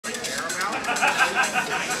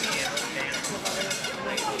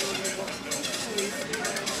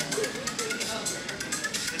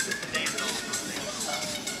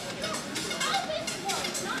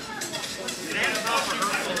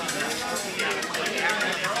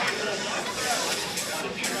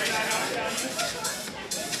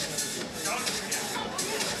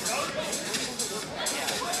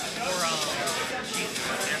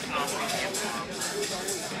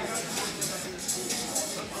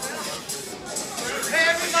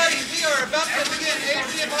We are about to begin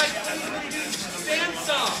ACFI22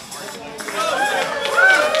 dance-off.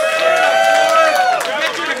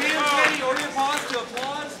 Get your hands ready or your paws to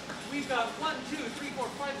applause. We've got 1, 2, 3, 4,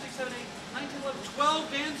 5, 6, 7, 8, 9, 10, 11,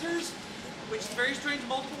 12 dancers, which is very strange.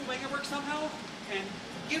 Multiple will make it work somehow. And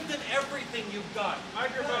give them everything you've got.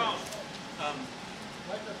 Microphone.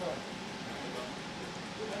 Microphone.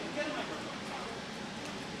 Get a microphone.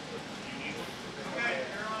 Okay,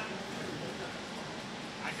 you're on.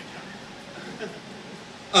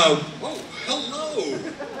 Whoa, hello!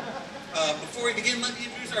 Before we begin, let me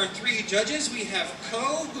introduce our 3 judges. We have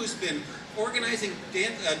Co, who's been organizing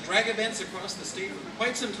drag events across the state for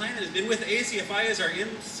quite some time and has been with ACFI as our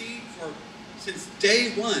MC since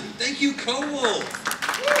day 1. Thank you, Co-Wolf!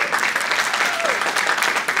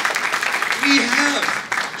 We have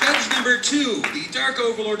judge number 2, the Dark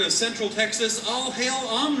Overlord of Central Texas. All hail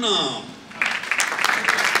Omnom!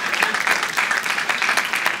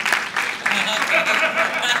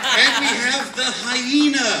 And we have the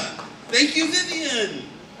hyena. Thank you, Vivian.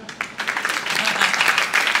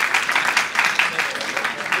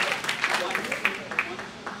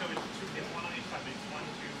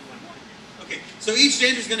 Okay, so each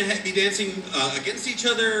dancer is going to be dancing against each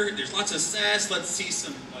other. There's lots of sass. Let's see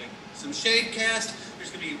some shade cast.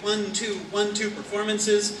 There's going to be 1, 2, 1, 2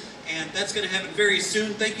 performances, and that's going to happen very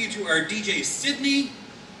soon. Thank you to our DJ Sydney.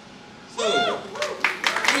 So,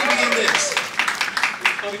 how do we begin this?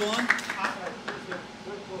 Probably go on?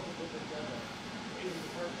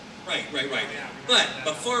 Right. But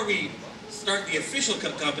before we start the official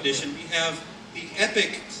competition, we have the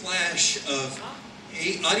epic clash of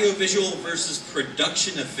audiovisual versus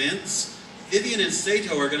production events. Vivian and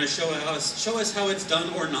Sato are going to show us how it's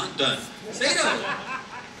done or not done. Sato!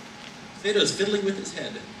 Sato's fiddling with his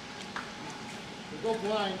head. Go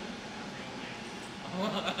blind.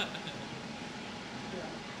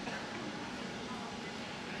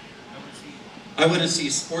 I want to see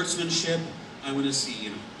sportsmanship. I want to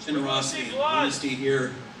see, generosity and honesty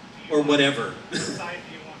here, or whatever.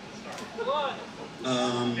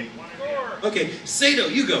 Okay, Sato,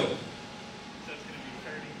 you go.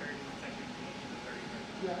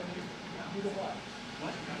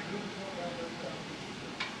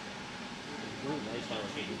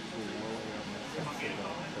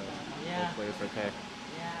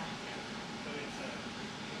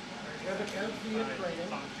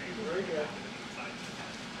 Very good.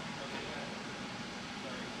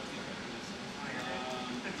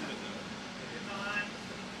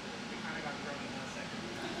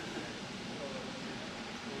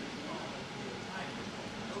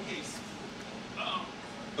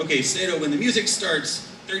 Okay, Sato, when the music starts,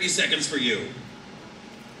 30 seconds for you.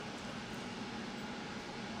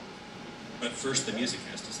 But first, the music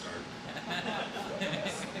has to start.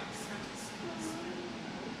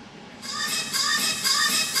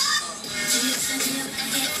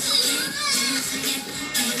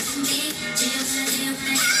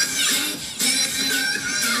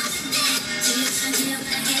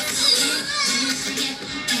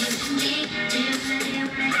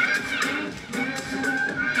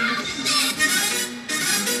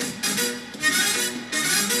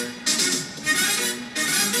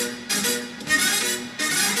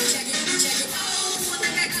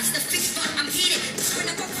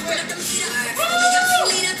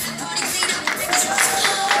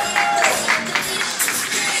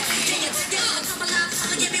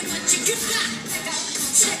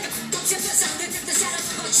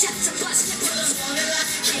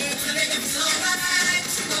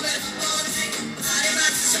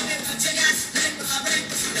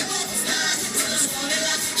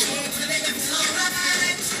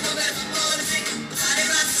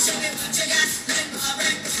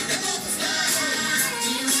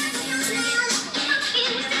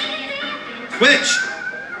 Which?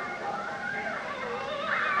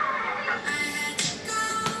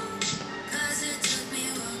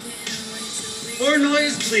 More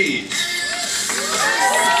noise, please.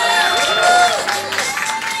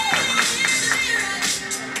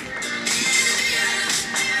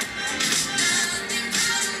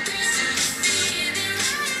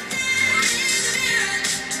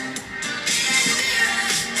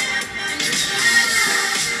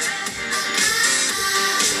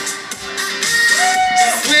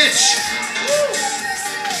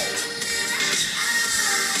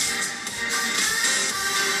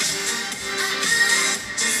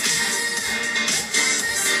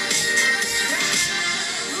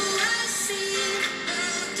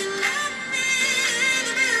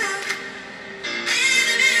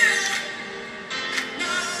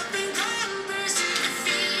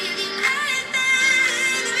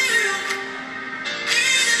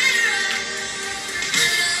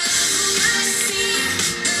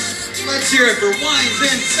 Let's hear it for Wines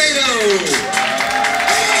and Sato.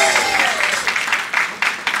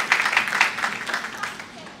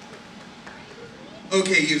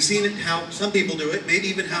 Okay, you've seen it, how some people do it, maybe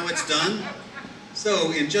even how it's done.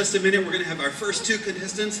 So in just a minute, we're going to have our first two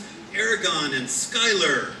contestants, Aragon and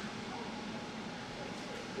Skylar.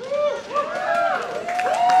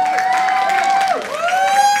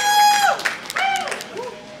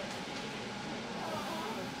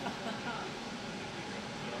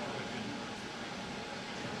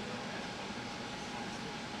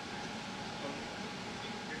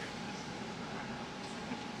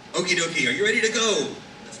 Okie dokie, are you ready to go?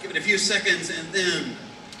 Let's give it a few seconds and then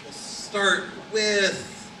we'll start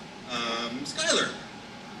with Skylar.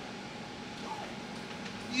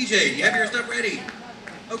 DJ, you have your stuff ready?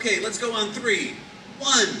 Okay, let's go on 3.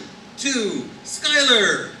 1, 2,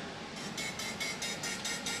 Skylar.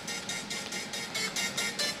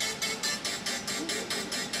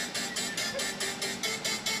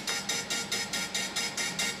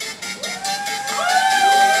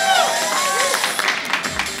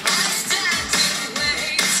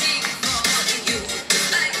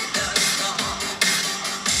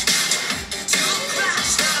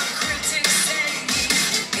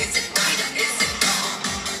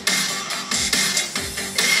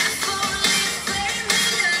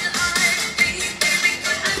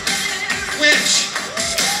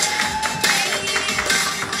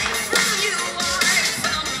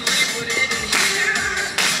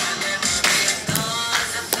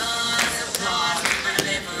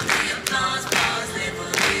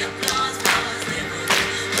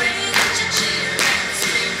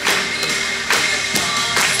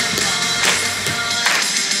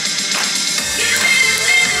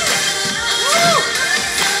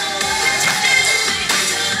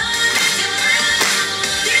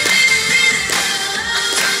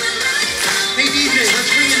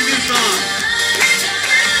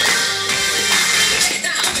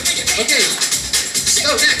 Okay,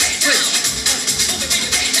 go next, switch.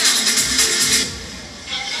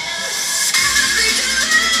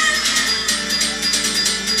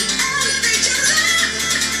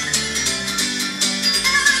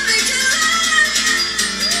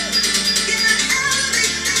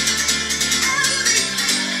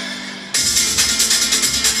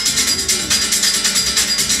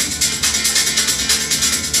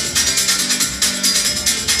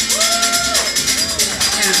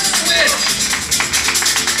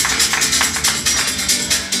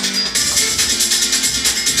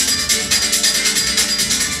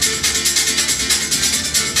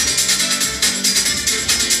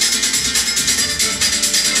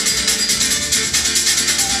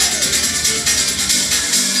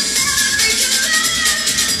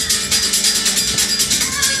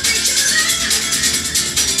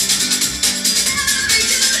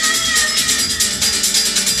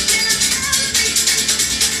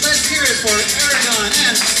 For Aragon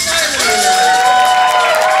and Skylar.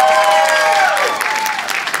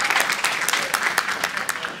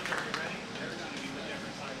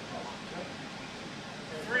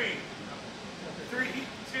 3,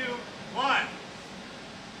 2, 1.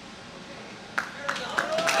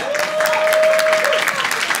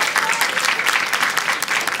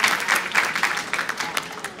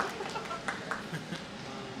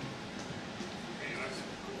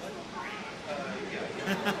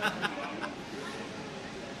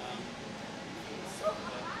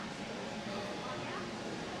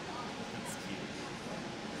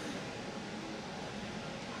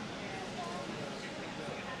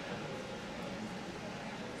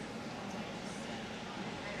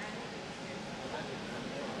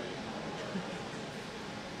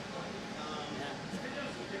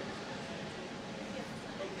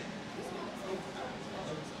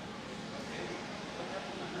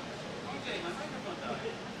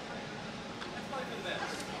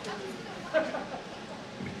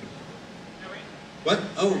 What?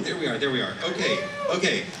 Oh, there we are, there we are. Okay,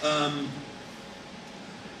 okay.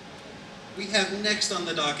 We have next on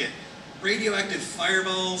the docket, radioactive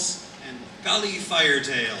fireballs and golly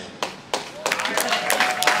firetail.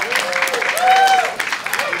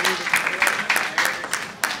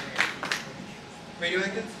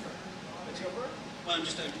 Radioactive? Well,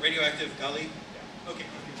 just a radioactive golly? Okay.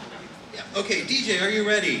 Yeah, okay, DJ, are you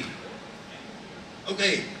ready?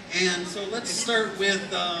 Okay, and so let's start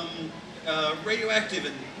with radioactive.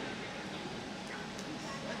 And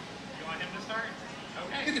You want him to start?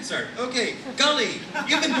 Okay. you can start. Okay, Gully,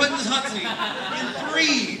 you've been put in this hot seat. In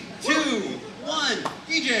 3, 2, 1,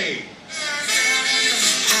 DJ.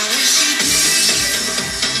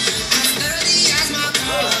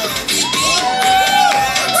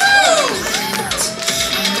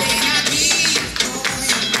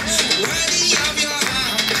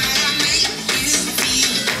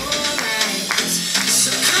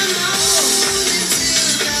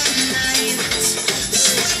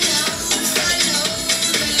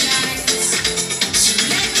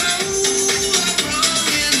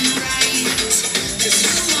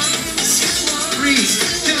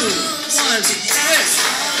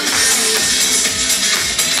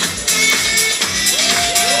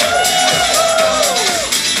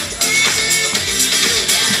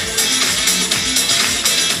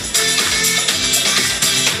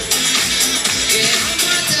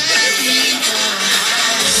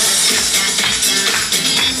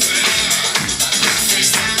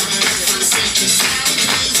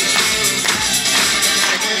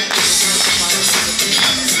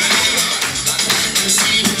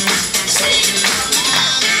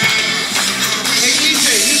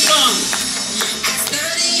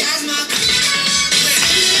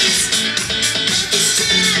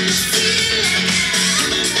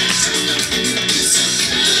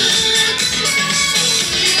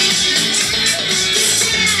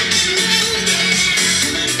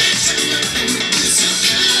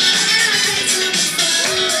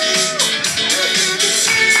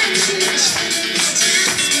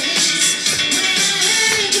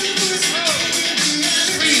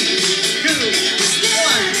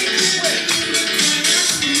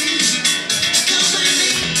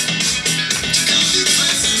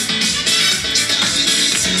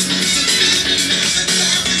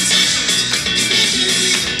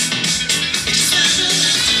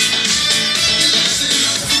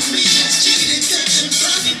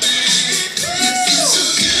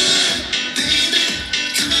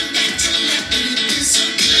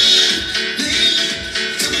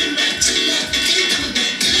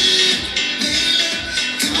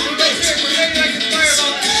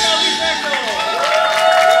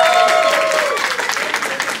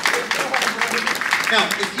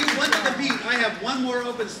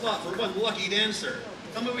 lucky dancer,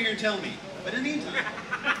 come over here and tell me. But in the meantime...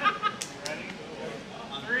 Ready?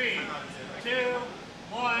 3, 2,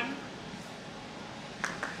 1.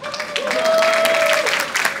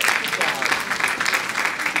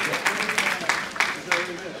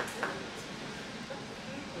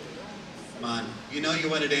 Come on, you know you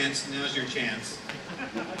want to dance, now's your chance.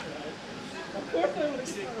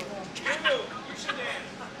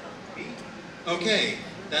 Okay,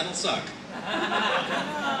 that'll suck.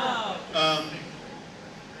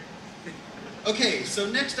 Okay, so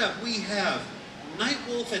next up we have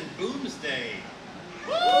Nightwolf and Boomsday.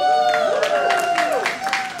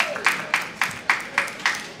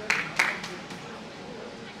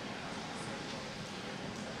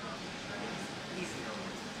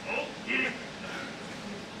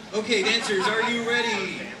 Okay, dancers, are you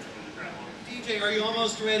ready? DJ, are you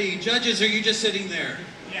almost ready? Judges, are you just sitting there?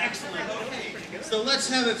 Yeah. Excellent, okay. So let's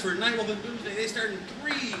have it for Nightwolf and Boomsday. They start in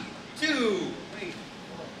 3, 2, wait.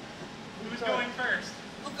 Who's going first?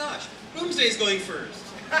 Oh gosh, Boomsday's going first.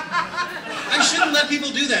 I shouldn't let people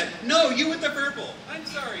do that. No, you with the purple. I'm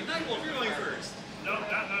sorry, Nightwolf, you're going first. No,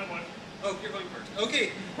 not one. Oh, you're going first.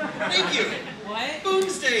 Okay, thank you. What?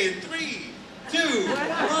 Boomsday in 3, 2, 1.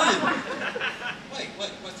 Wait,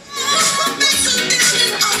 what?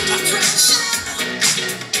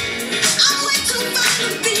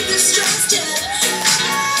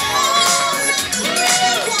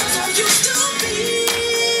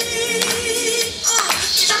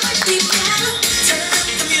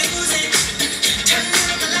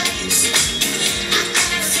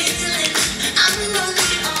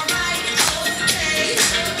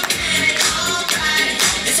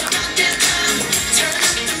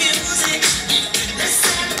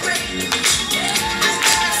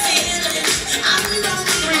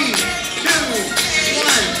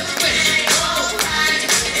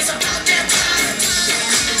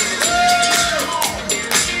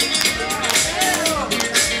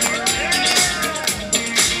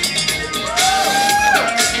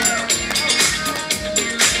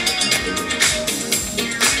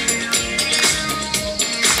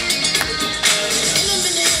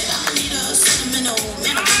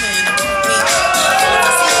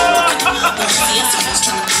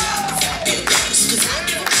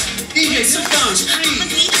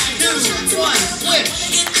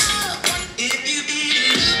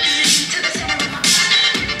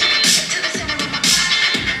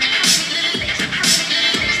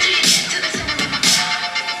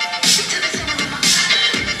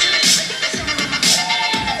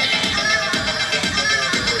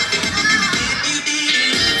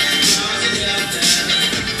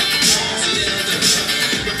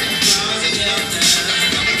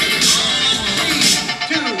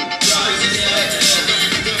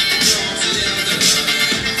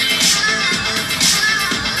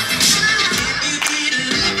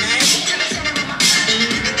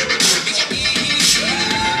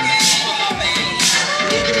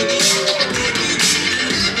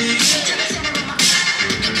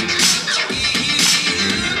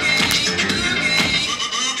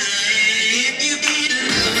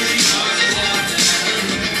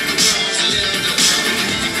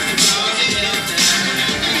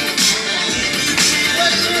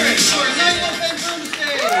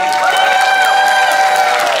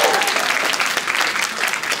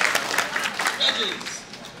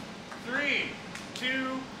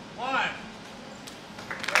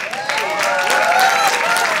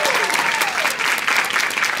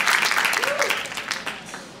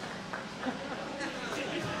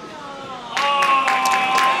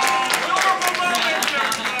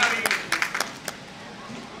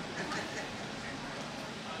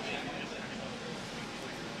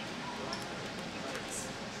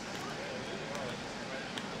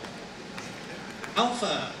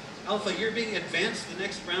 Alpha, you're being advanced to the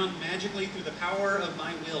next round magically through the power of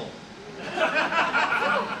my will.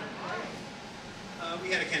 We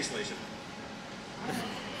had a cancellation.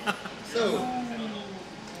 So,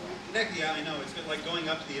 next, yeah, I know, it's been like going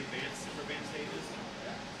up to the advanced, super advanced stages.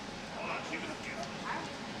 I'm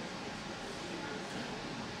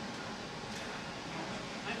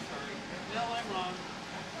sorry. Mel, I'm wrong.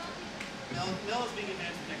 Mel is being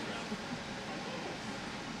advanced to the next round.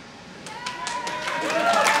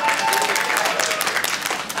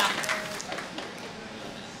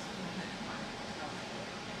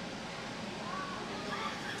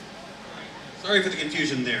 Sorry for the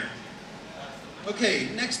confusion there. Okay,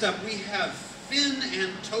 next up we have Finn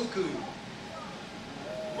and Toku.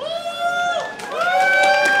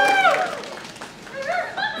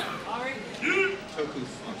 Toku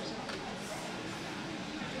Fox.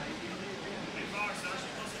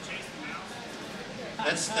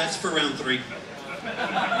 That's for round 3.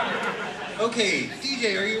 Okay,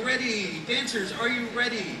 DJ, are you ready? Dancers, are you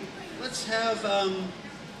ready? Let's have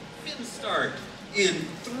Finn start in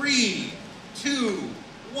 3, 2,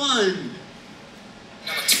 1.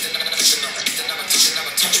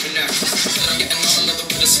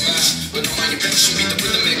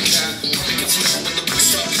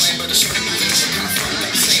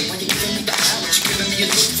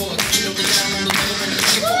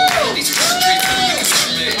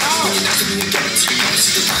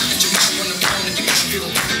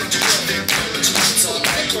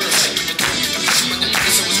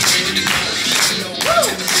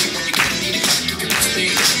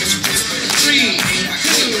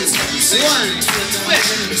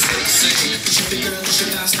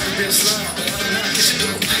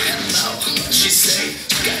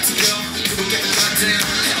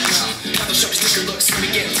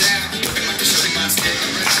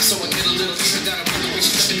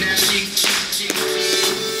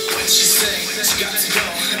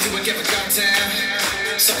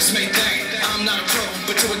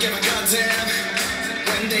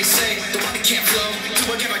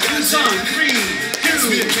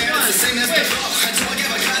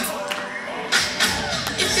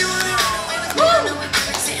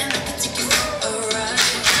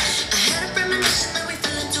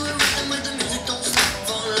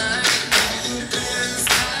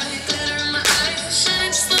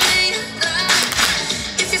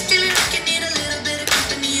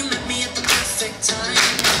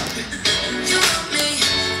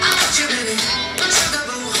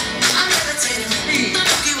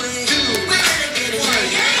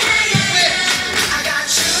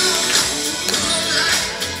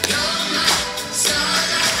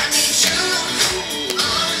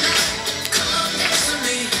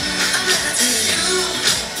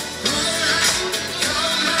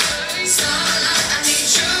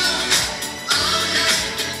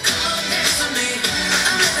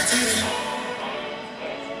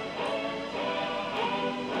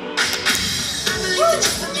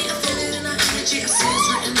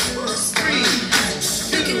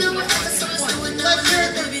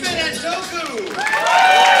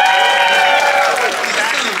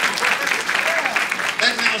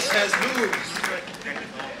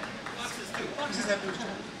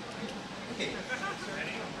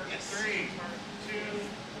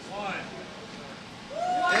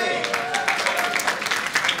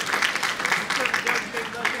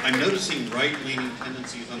 I'm noticing right-leaning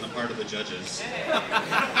tendencies on the part of the judges. That's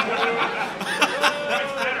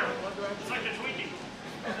better. It's like a Twinkie.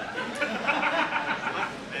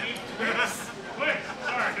 Quick,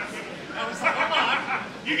 sorry. I was like, come on.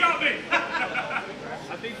 You got me.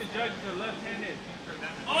 I think the judges are left-handed.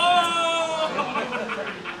 Oh!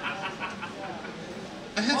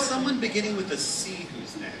 I have someone beginning with a C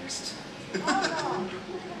who's next. I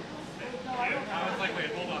was like,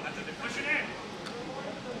 wait, hold on. That's a push it in.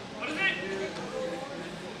 What is it?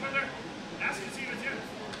 Further. Ask you to see the two.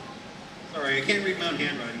 Sorry, I can't read my own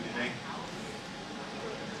handwriting today.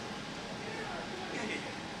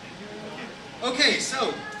 Okay,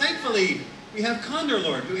 so thankfully we have Condor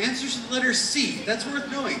Lord who answers the letter C. That's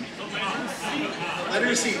worth knowing.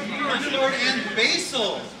 Letter C. Condor Lord and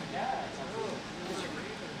Basil.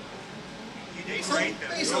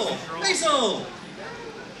 Basil. Basil.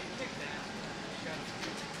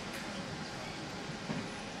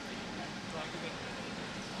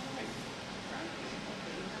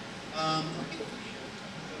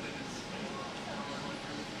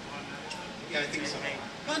 Yeah, I think so.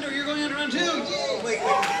 Condor, you're going on round 2. Yay! Wait. Hey.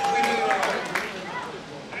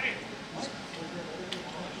 What?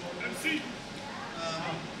 MC.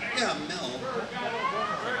 Yeah, Mel.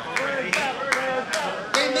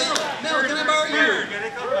 Hey, Mel, can I borrow you?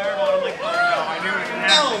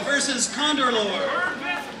 Mel versus Condor Lord.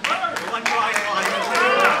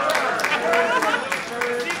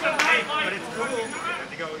 But it's cool. You have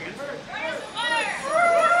to go against her.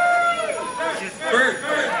 Bird. No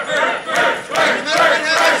matter what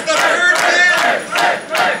happens, the bird wins.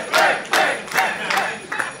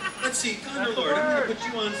 Let's see, Condor Lord, I'm going to put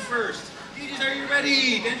you on first. DJs, are you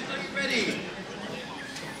ready? Dancers, are you ready?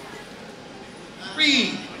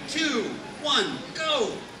 3, 2, 1,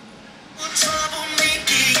 go!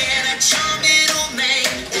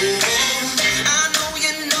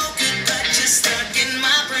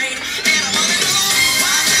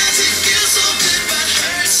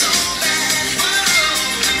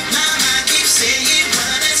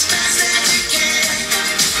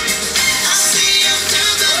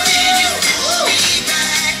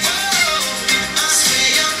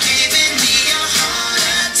 Giving me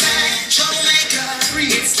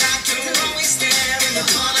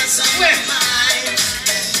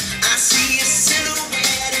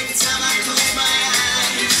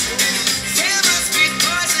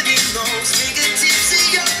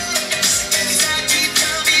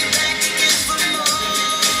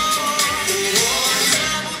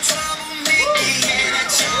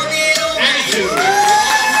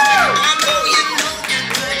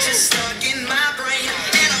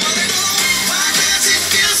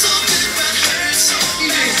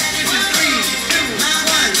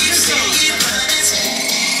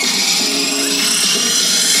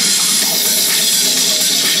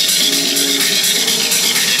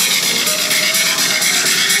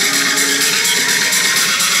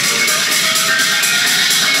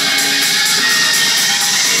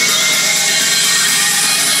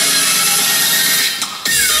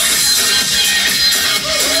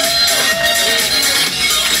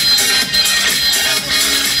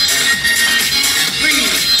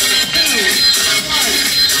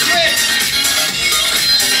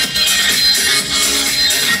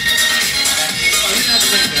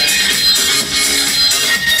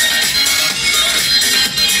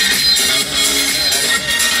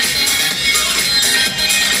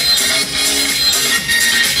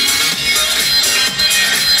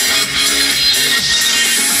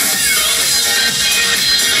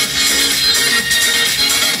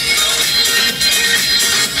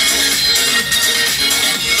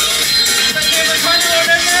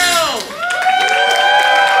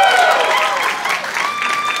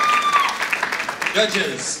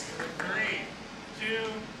Judges. 3,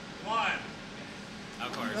 2, 1. Of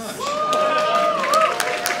course.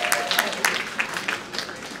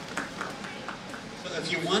 So if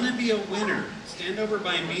you want to be a winner, stand over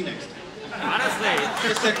by me next time. Honestly.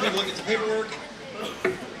 Just take a look at the paperwork.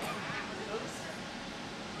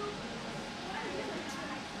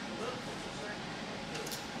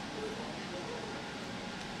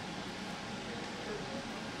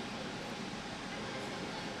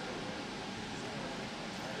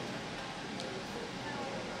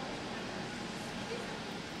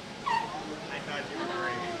 I thought you were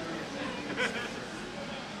great.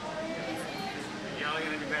 Y'all are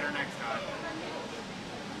going to be better next time.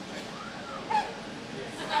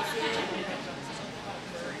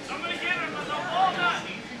 Somebody get him with the walnut.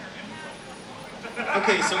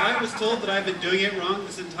 Okay, so I was told that I've been doing it wrong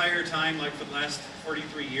this entire time, like for the last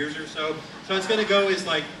 43 years or so. So it's going to go is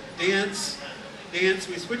like dance, dance.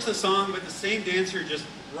 We switch the song, but the same dancer just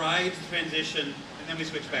rides the transition, and then we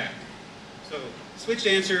switch back. So switch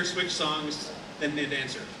dancer, switch songs, then the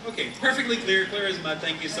dancer. Okay, perfectly clear, clear as mud.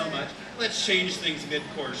 Thank you so much. Let's change things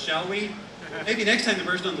mid-course, shall we? Maybe next time the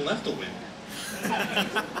person on the left will win.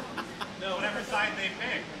 No, whatever side they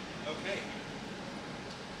pick. Okay.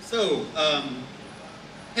 So,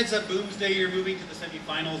 heads up, Boomsday, you're moving to the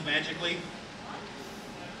semifinals magically.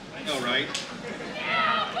 I know, right?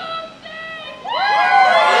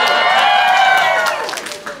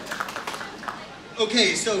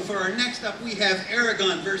 Okay, so for our next up, we have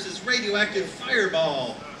Aragon versus Radioactive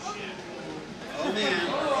Fireball. Oh, man.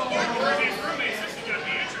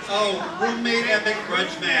 Oh, roommate epic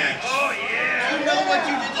grudge match. Oh, yeah. You know what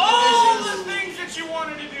you did to the All dishes. the things that you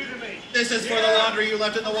wanted to do to me. This is for the laundry you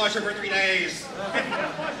left in the washer for 3 days.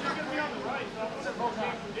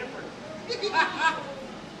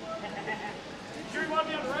 Sure you want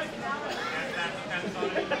me on the right?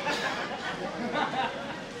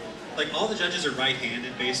 Like, all the judges are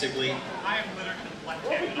right-handed, basically. I am literally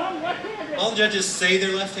left-handed. All the judges say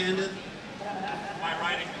they're left-handed. My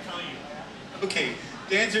writing will tell you. Okay,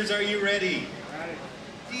 dancers, are you ready?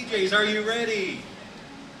 DJs, are you ready?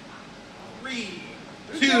 3,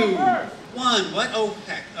 2, 1. What? Oh,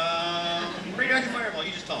 heck. Radioactive Fireball,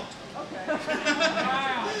 you just talked.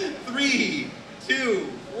 Okay. 3, 2,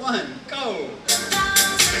 1, go.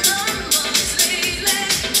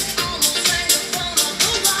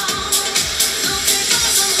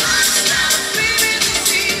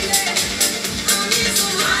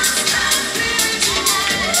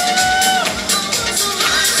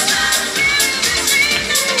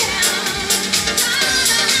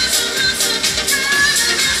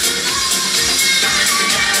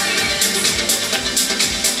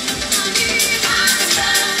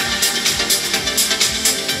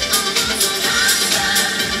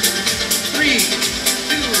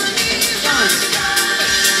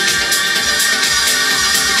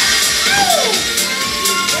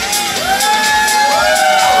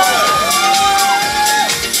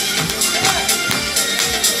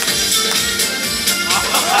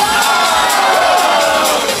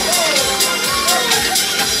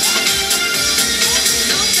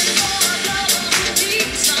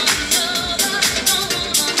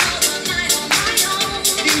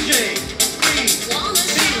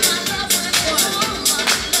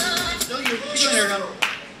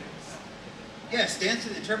 Yes, dance,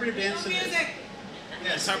 interpretive dance. Music.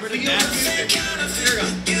 Yes, Interpretive dance.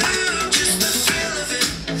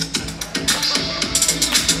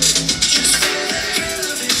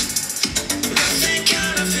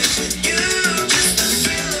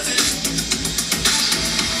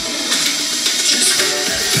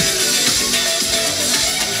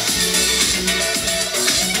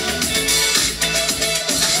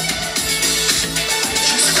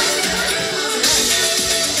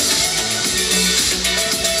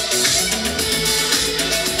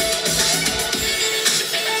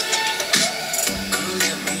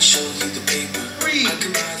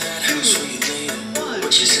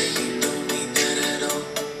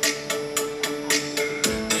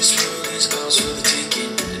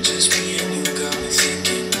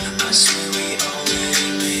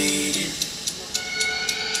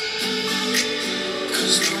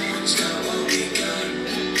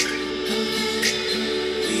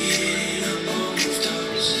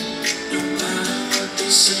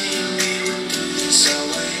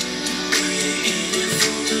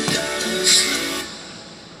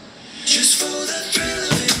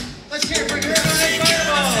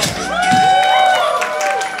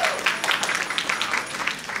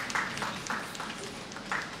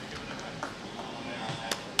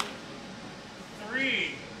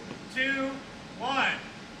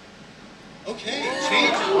 Okay,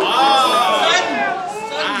 change. Wow.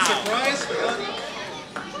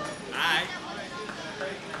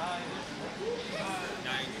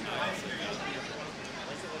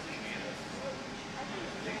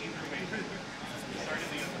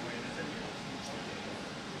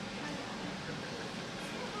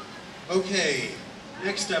 Okay,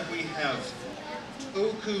 next up we have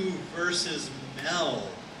Toku versus Mel.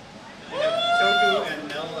 Can I have Toku and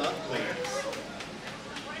Mel up, please?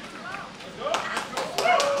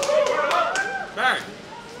 Bird.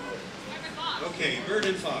 Okay, Bird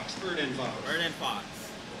and Fox, Bird and Fox. Bird and Fox.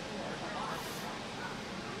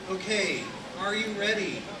 Okay, are you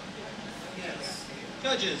ready? Yes.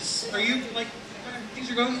 Judges, are you like,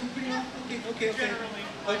 things are going pretty well? Okay.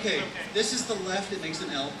 Okay, this is the left, it makes an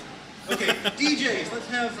L. Okay, DJs, let's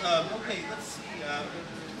have, okay, let's see,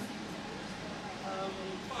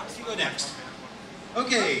 Fox, you go next.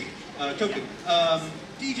 Okay, Toku,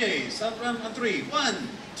 DJs, on 3. 1,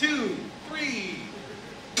 2, 3.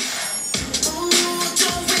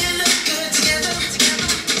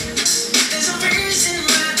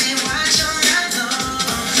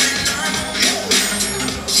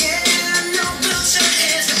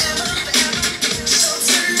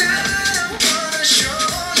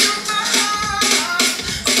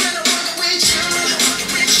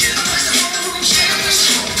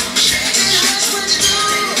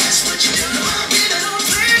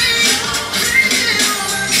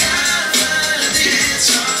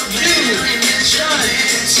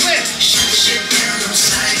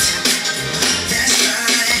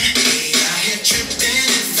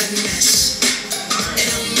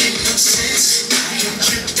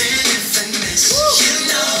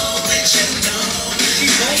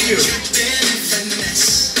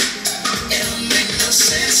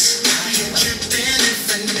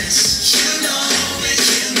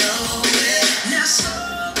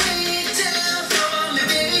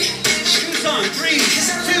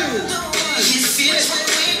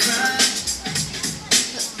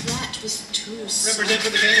 Represent for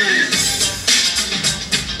the canine.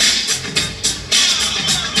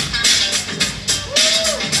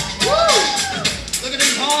 Woo! Look at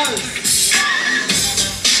his paws.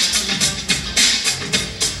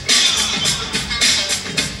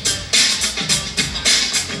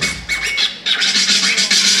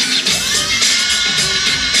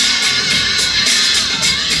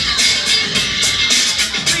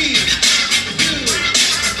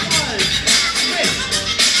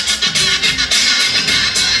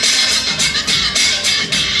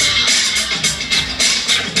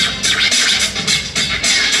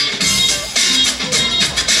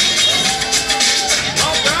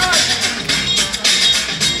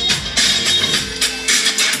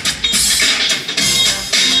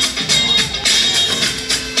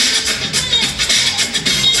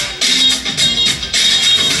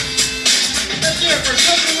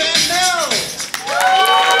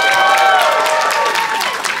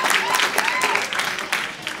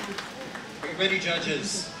 Ready,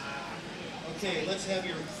 judges? Okay, let's have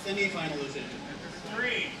your semi-finalists in.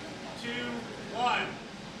 3, 2, 1.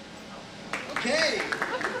 Okay.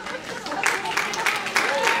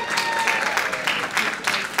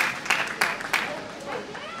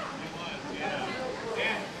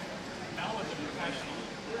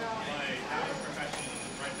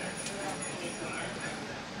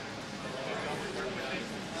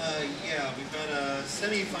 Yeah, we've got a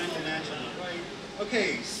semi-final match on the right.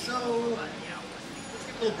 Okay, so let's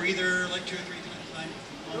get a little breather, like 2 or 3 times.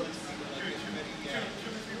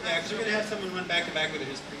 Yeah, because we're going to have someone run back to back with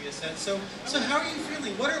his previous set. So how are you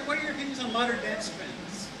feeling? What are your opinions on modern dance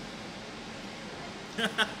trends?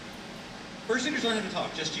 First singers don't have to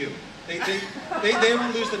talk, just you. They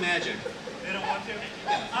won't lose the magic. They don't want to?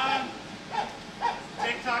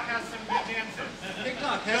 TikTok has some good dances.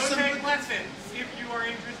 TikTok has some. Go take lessons if you are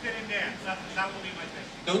interested in dance. That will be my thing.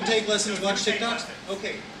 Don't take lessons, watch TikToks?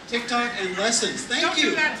 Okay, TikTok and lessons. Thank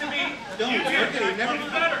you. Don't do that to me. Don't. Okay, never.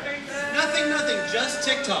 Nothing. Just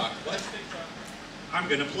TikTok. What? I'm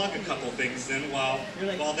going to plug a couple things then while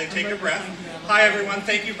they take a breath. Hi everyone,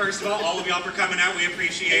 thank you first of all of y'all for coming out. We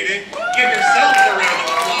appreciate it. Give yourselves a round of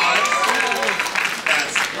applause.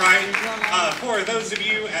 That's right. For those of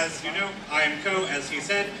you, as you know, I am Ko, as he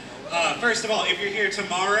said. First of all, if you're here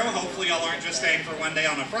tomorrow, hopefully y'all aren't just staying for one day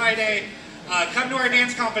on a Friday. Come to our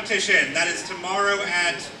dance competition. That is tomorrow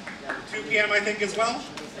at 2 p.m. I think as well.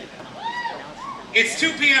 It's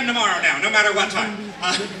 2 p.m. tomorrow now, no matter what time.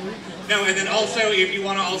 No, and then also, if you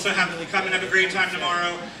want to also come and have a great time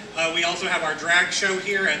tomorrow, we also have our drag show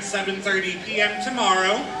here at 7:30 p.m.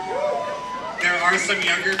 tomorrow. There are some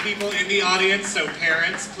younger people in the audience, so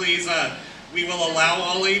parents, please, we will allow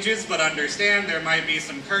all ages, but understand there might be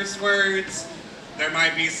some curse words, there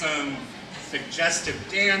might be some suggestive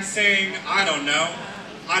dancing, I don't know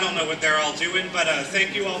what they're all doing, but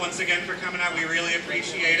thank you all once again for coming out, we really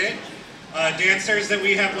appreciate it. Dancers that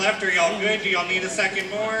we have left, are y'all good? Do y'all need a second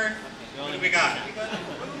more? What do we got?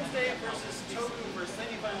 Wednesday versus Toku for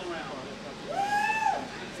semi-final round.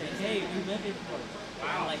 hey, we live in Florida.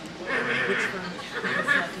 Wow. Like, which firm is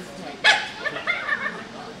not just like...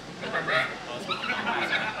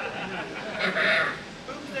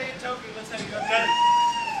 Boomsday and Toku, let's have you go.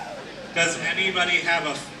 Does anybody have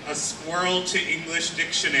a squirrel to English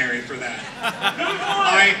dictionary for that?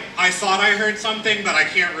 I thought I heard something, but I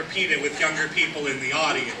can't repeat it with younger people in the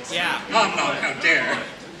audience. Yeah. Oh no, how dare.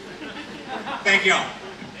 Thank y'all.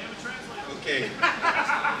 Okay.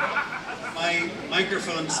 My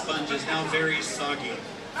microphone sponge is now very soggy.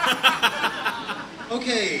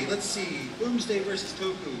 Okay, let's see. Boomsday versus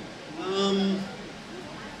Toku.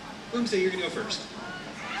 Boomsday, you're gonna go first.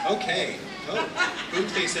 Okay. Oh,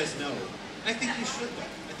 Boomsday says no. I think you should though.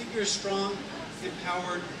 I think you're a strong,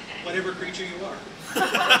 empowered, whatever creature you are.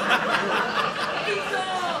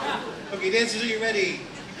 Okay, dancers, are you ready?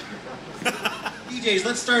 DJs,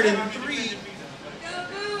 let's start in 3.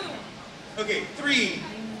 Okay, 3,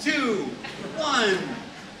 2, 1.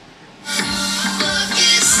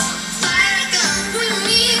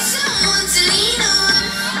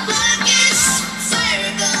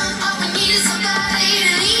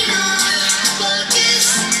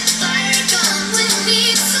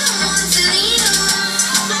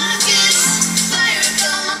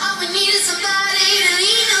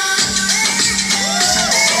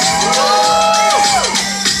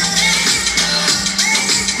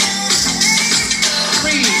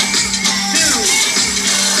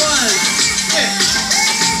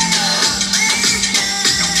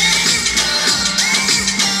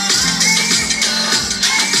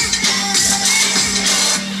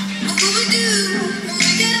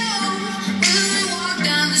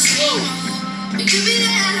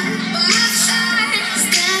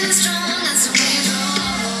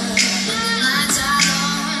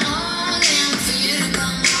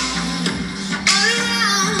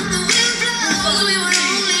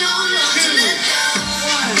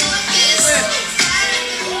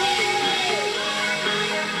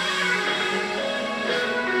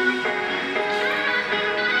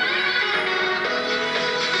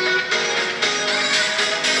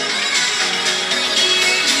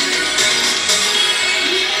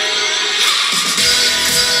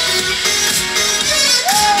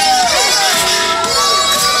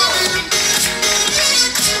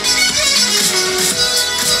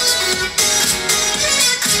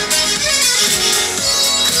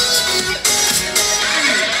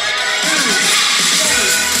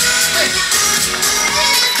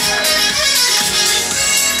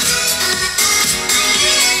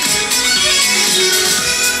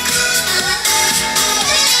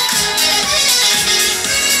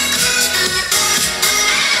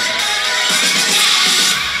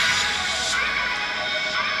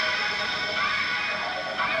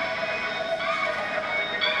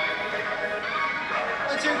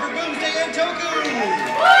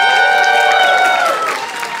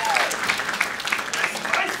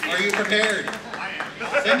 Prepared.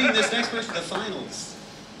 Sending this next person to the finals.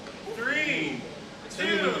 3, 2,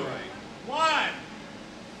 1.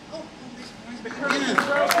 Oh,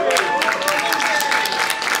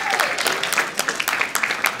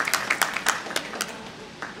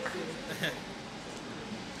 yeah.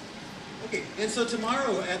 Okay, and so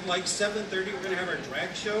tomorrow at like 7:30 we're going to have our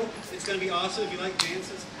drag show. It's going to be awesome. If you like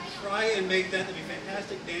dances, try and make that. There'll be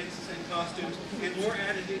fantastic dances and costumes and more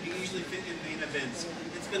added to usually fit in main events.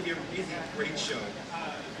 It's going to be a really great show.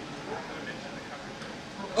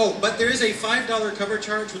 Oh, but there is a $5 cover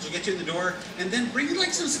charge, which will get you in the door, and then bring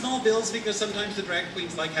like some small bills because sometimes the drag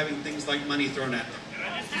queens like having things like money thrown at them.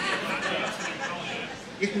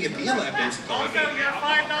 You can give me a lap dance. Also, your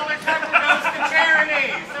 $5 cover goes to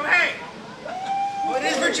charity. So hey. Oh, it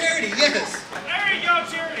is for charity, yes. There you go,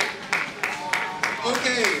 charity.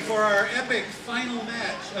 Okay, for our epic final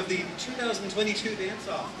match of the 2022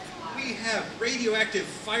 dance-off, we have Radioactive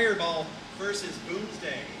Fireball versus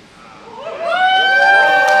Boomsday.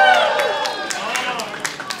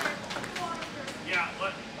 Yeah,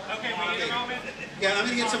 look. Okay, we need a moment. Yeah, I'm going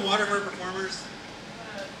to get some water for our performers.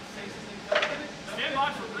 Stand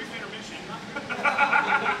by for brief intermission.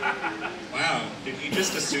 Wow, did he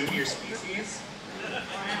just assume your species?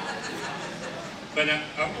 But,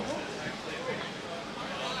 oh.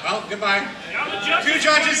 Well, goodbye. Two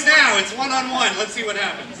judges now. It's one-on-one. Let's see what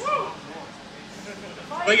happens.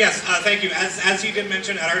 But yes, thank you. As you did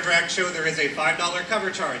mention, at our drag show, there is a $5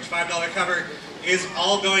 cover charge. $5 cover is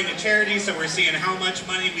all going to charity, so we're seeing how much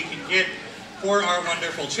money we can get for our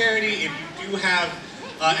wonderful charity. If you do have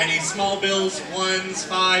any small bills, 1s,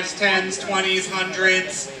 5s, 10s, 20s,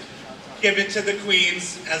 100s, give it to the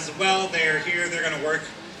queens as well. They're here. They're going to work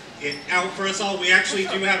it out for us all. We actually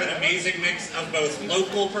do have an amazing mix of both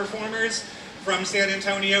local performers from San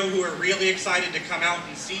Antonio who are really excited to come out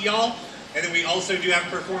and see y'all. And then we also do have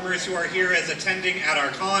performers who are here as attending at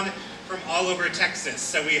our con from all over Texas.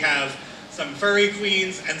 So we have some furry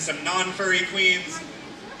queens and some non-furry queens.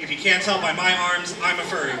 If you can't tell by my arms, I'm a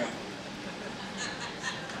furry one.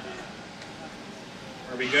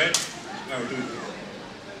 Are we good? Oh,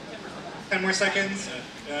 10 more seconds.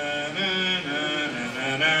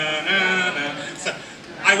 So,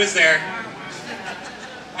 I was there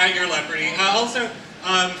at your Leopardy. Also,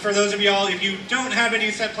 for those of y'all, if you don't have any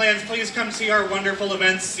set plans, please come see our wonderful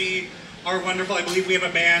events, see our wonderful, I believe we have a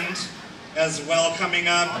band as well coming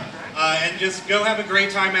up, and just go have a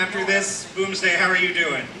great time after this. Boomsday, how are you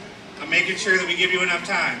doing? I'm making sure that we give you enough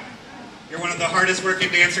time. You're one of the hardest working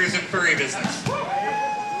dancers in furry business.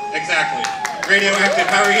 Exactly. Radioactive,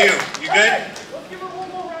 how are you? You good? Let's give her one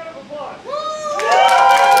more round of applause.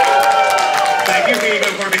 Thank you. Here you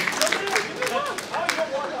go for me.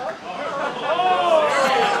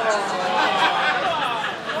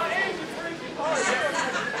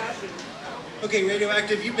 Okay,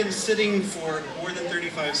 Radioactive, you've been sitting for more than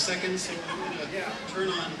 35 seconds, so I'm going to turn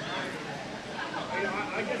on.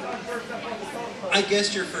 I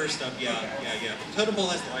guess you're first up, yeah. Totem Pole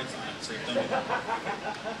has the lights on it, so don't do that.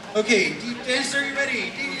 Okay, dancers, are you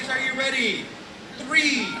ready? DJs, are you ready?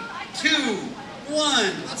 3, 2,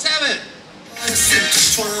 1, let's have it! I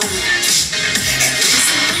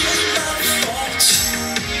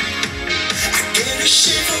get a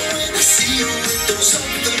shiver when I see you with those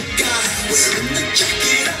other guys wearing the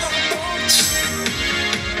jacket I bought.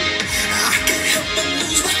 I can't help but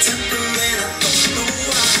lose my temper and I don't know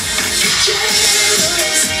why. I get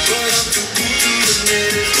jealous, but I'm too cool to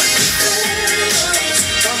admit it. Like the fellas,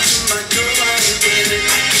 talk to my girl, I ain't get it.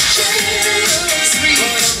 I get jealous,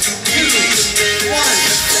 but I'm too cool to admit it. Like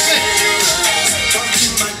the fellas, talk to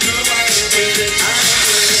my girl, I ain't get it. I ain't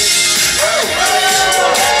with it.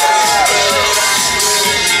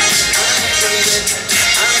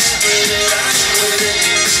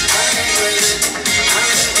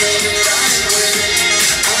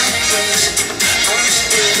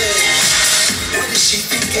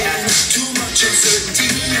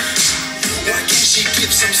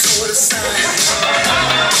 Some sort of sign.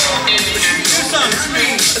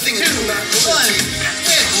 Three, two, one,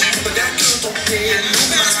 switch. But that girl don't pay no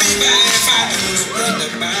mind. If I don't run the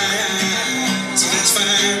by, so that's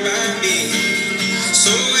fine by me.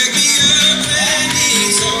 So wake me up when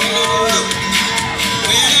it's all over.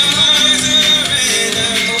 When our eyes are red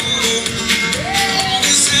and over. All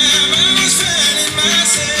this time I was finding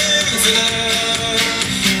myself and I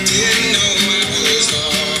didn't know I was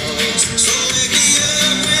lost. So wake me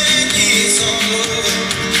up when it's all over.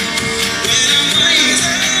 When I'm raised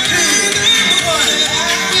and I'm one.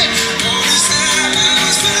 All this time I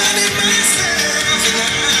was finding myself and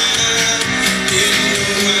I didn't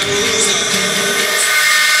know I was lost.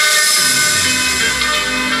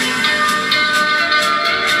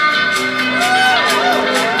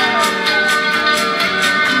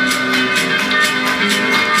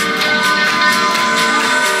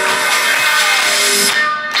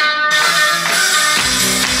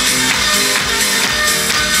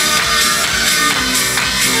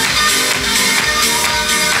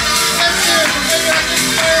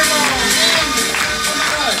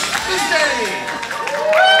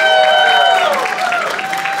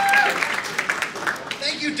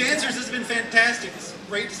 Thank you, dancers. This has been fantastic. This is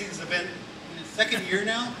great to see this event in its second year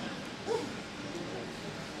now. Woo.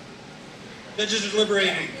 Judges are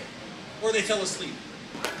deliberating, or they fell asleep.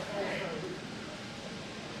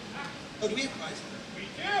 Oh, do we have prizes? We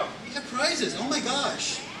do. We have prizes. Oh my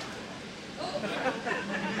gosh.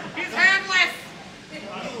 He's handless.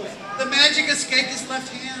 The magic escaped his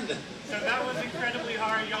left hand. So that was incredibly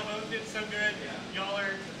hard. Y'all both did so good. Y'all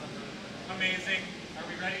are amazing. Are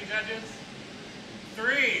we ready, judges?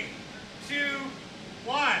 3, 2,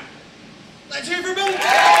 1. Let's hear for Boom!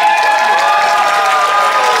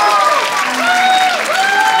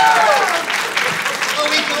 Oh,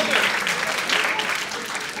 we killed her.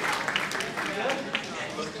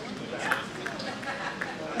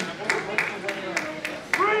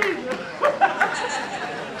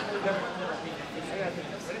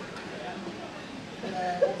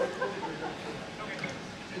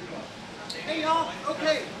 Hey y'all,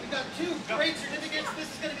 okay, we got 2 great certificates. This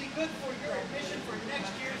is going to be good for your admission for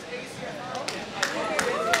next year's ACFI.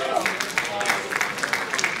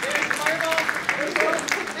 There's Fireball,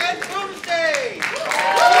 and Boomsday! Give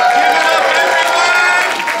it up, everyone!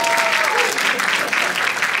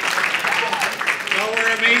 Y'all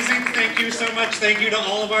were amazing. Thank you so much. Thank you to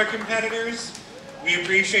all of our competitors. We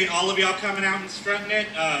appreciate all of y'all coming out and strutting it.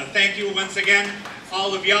 Thank you once again,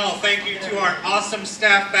 all of y'all. Thank you to our awesome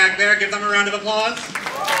staff back there. Give them a round of applause. Because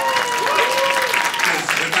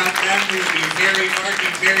without them, we would be very dark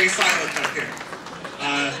and very silent up here.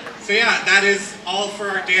 So yeah, that is all for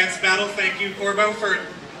our dance battle. Thank you, Corbo, for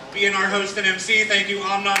being our host and MC. Thank you,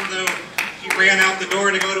 Omnom, though he ran out the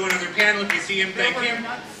door to go to another panel. If you see him, thank him.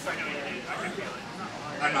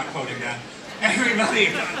 I'm not quoting that. Everybody,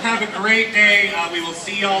 have a great day. We will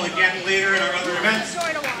see y'all again later at our other events.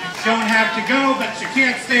 You don't have to go, but you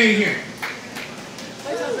can't stay here.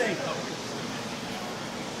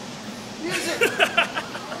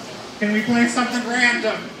 Can we play something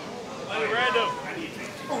random? Play random.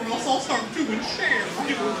 Or else I'll start doing share.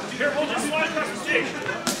 Careful, just slide across the stage.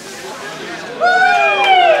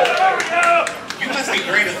 You must be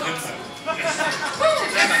great at this.